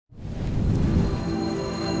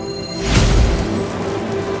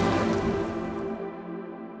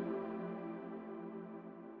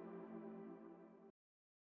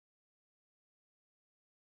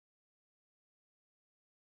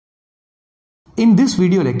In this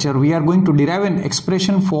video lecture, we are going to derive an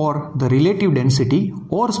expression for the relative density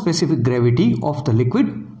or specific gravity of the liquid,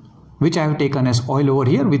 which I have taken as oil over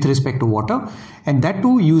here with respect to water, and that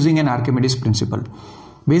too using an Archimedes principle.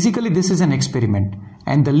 Basically, this is an experiment,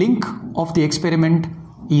 and the link of the experiment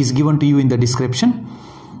is given to you in the description.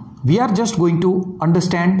 We are just going to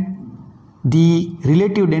understand the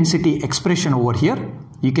relative density expression over here.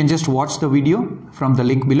 You can just watch the video from the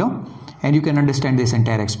link below and you can understand this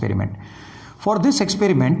entire experiment. For this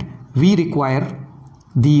experiment, we require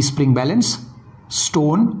the spring balance,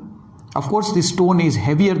 stone. Of course, the stone is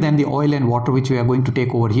heavier than the oil and water which we are going to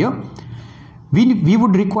take over here. We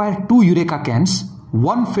would require 2 Eureka cans,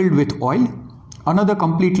 one filled with oil, another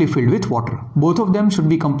completely filled with water. Both of them should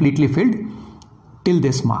be completely filled till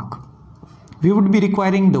this mark. We would be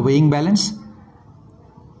requiring the weighing balance,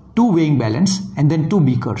 2 weighing balance, and then 2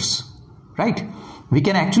 beakers, right? We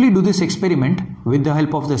can actually do this experiment with the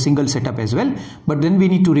help of the single setup as well, but then we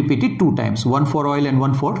need to repeat it 2 times, one for oil and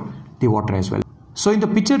one for the water as well. So in the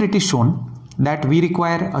picture it is shown that we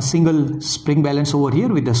require a single spring balance over here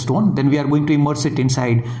with the stone. Then we are going to immerse it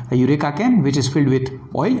inside a Eureka can which is filled with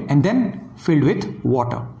oil and then filled with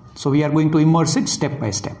water. So we are going to immerse it step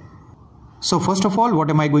by step. So first of all, what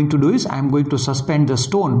am I going to do is I am going to suspend the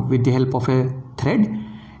stone with the help of a thread,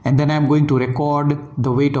 and then I am going to record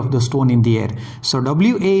the weight of the stone in the air. So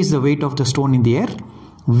WA is the weight of the stone in the air,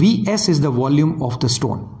 VS is the volume of the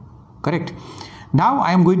stone, correct? Now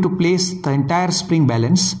I am going to place the entire spring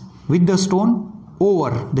balance with the stone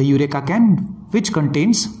over the Eureka can which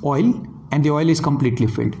contains oil, and the oil is completely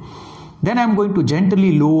filled. Then I am going to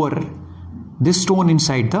gently lower this stone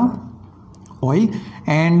inside the oil,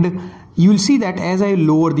 and you will see that as I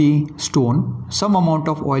lower the stone, some amount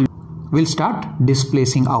of oil will start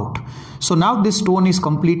displacing out. So now this stone is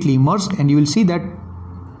completely immersed, and you will see that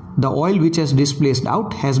the oil which has displaced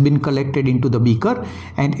out has been collected into the beaker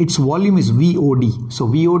and its volume is VOD. So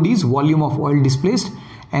VOD is volume of oil displaced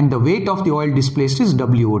and the weight of the oil displaced is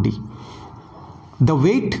WOD. The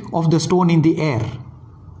weight of the stone in the air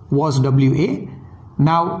was WA.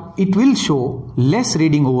 Now it will show less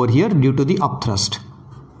reading over here due to the upthrust.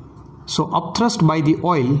 So upthrust by the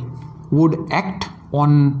oil would act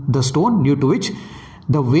on the stone, due to which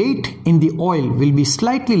the weight in the oil will be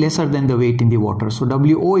slightly lesser than the weight in the water. So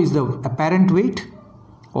WO is the apparent weight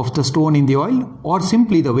of the stone in the oil, or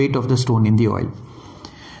simply the weight of the stone in the oil.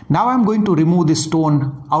 Now I am going to remove this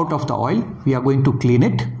stone out of the oil. We are going to clean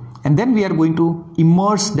it, and then we are going to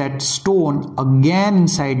immerse that stone again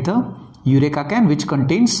inside the Eureka can which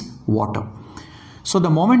contains water. So the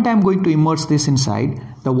moment I am going to immerse this inside,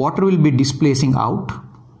 the water will be displacing out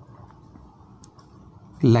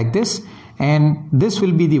like this, and this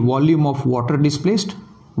will be the volume of water displaced,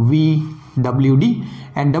 VWD,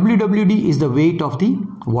 and WWD is the weight of the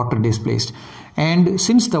water displaced. And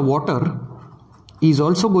since the water is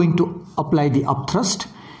also going to apply the upthrust,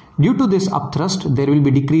 due to this upthrust there will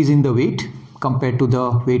be decrease in the weight compared to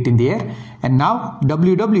the weight in the air, and now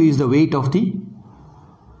WW is the weight of the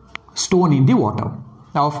stone in the water.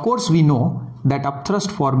 Now of course we know that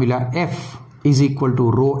upthrust formula F is equal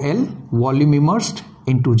to rho L, volume immersed,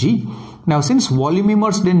 into G. Now since volume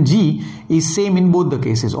immersed and G is same in both the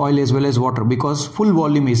cases, oil as well as water, because full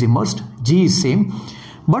volume is immersed, G is same,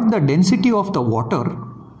 but the density of the water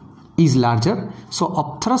is larger, so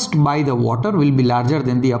upthrust by the water will be larger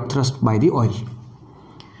than the upthrust by the oil,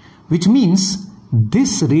 which means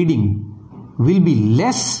this reading will be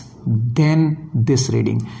less than this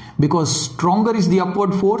reading, because stronger is the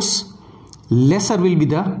upward force, lesser will be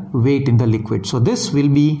the weight in the liquid. So this will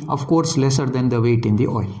be of course lesser than the weight in the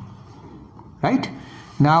oil, right?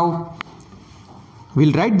 Now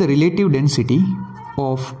we'll write the relative density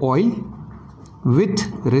of oil with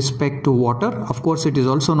respect to water. Of course it is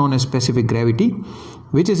also known as specific gravity,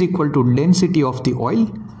 which is equal to density of the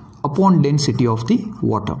oil upon density of the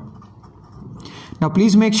water. Now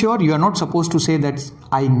please make sure you are not supposed to say that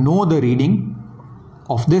I know the reading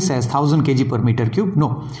of this as 1000 kg per meter cube.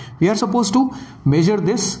 No, we are supposed to measure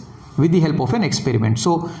this with the help of an experiment.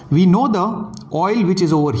 So we know the oil which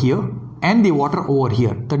is over here and the water over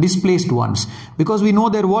here, the displaced ones, because we know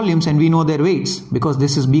their volumes and we know their weights, because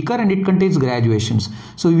this is beaker and it contains graduations.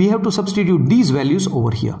 So we have to substitute these values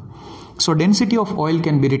over here. So density of oil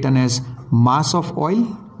can be written as mass of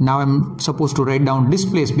oil. Now I am supposed to write down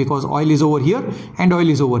displaced, because oil is over here and oil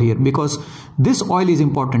is over here, because this oil is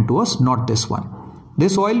important to us, not this one.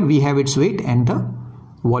 This oil, we have its weight and the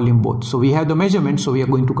volume both. So we have the measurement, so we are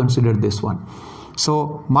going to consider this one.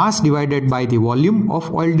 So mass divided by the volume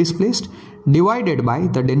of oil displaced divided by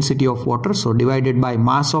the density of water. So divided by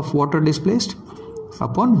mass of water displaced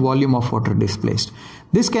upon volume of water displaced.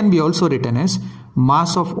 This can be also written as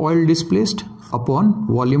mass of oil displaced upon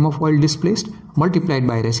volume of oil displaced multiplied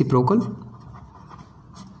by reciprocal.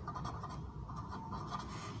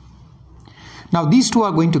 Now these two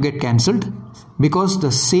are going to get cancelled because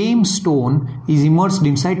the same stone is immersed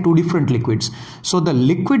inside two different liquids. So the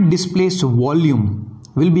liquid displaced volume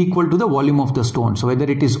will be equal to the volume of the stone. So whether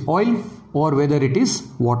it is oil or whether it is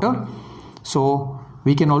water. So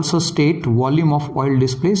we can also state volume of oil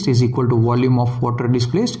displaced is equal to volume of water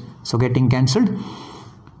displaced. So getting cancelled,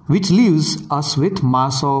 which leaves us with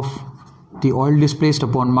mass of the oil displaced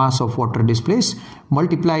upon mass of water displaced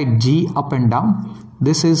multiplied G up and down.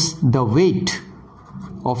 This is the weight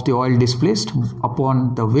of the oil displaced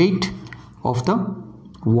upon the weight of the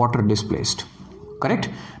water displaced. Correct?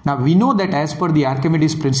 Now we know that as per the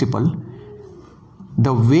Archimedes principle,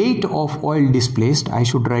 the weight of oil displaced, I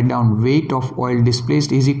should write down weight of oil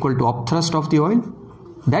displaced is equal to upthrust of the oil.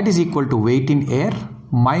 That is equal to weight in air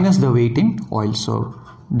minus the weight in oil. So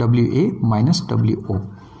WA minus WO.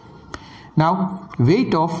 Now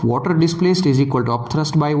weight of water displaced is equal to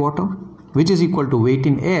upthrust by water, which is equal to weight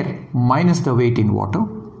in air minus the weight in water.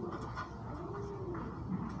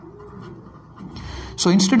 So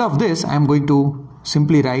instead of this, I am going to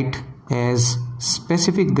simply write as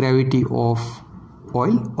specific gravity of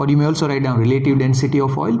oil, or you may also write down relative density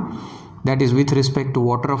of oil, that is with respect to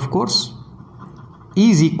water of course,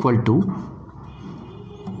 is equal to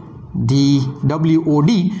the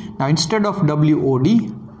WOD. Now instead of WOD,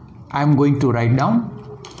 I am going to write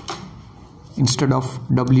down, instead of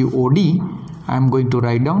WOD, I am going to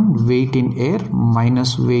write down weight in air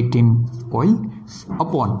minus weight in oil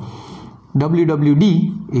upon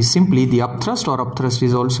WWD is simply the upthrust, or upthrust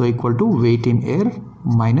is also equal to weight in air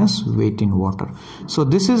minus weight in water. So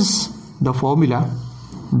this is the formula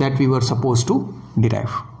that we were supposed to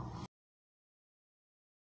derive.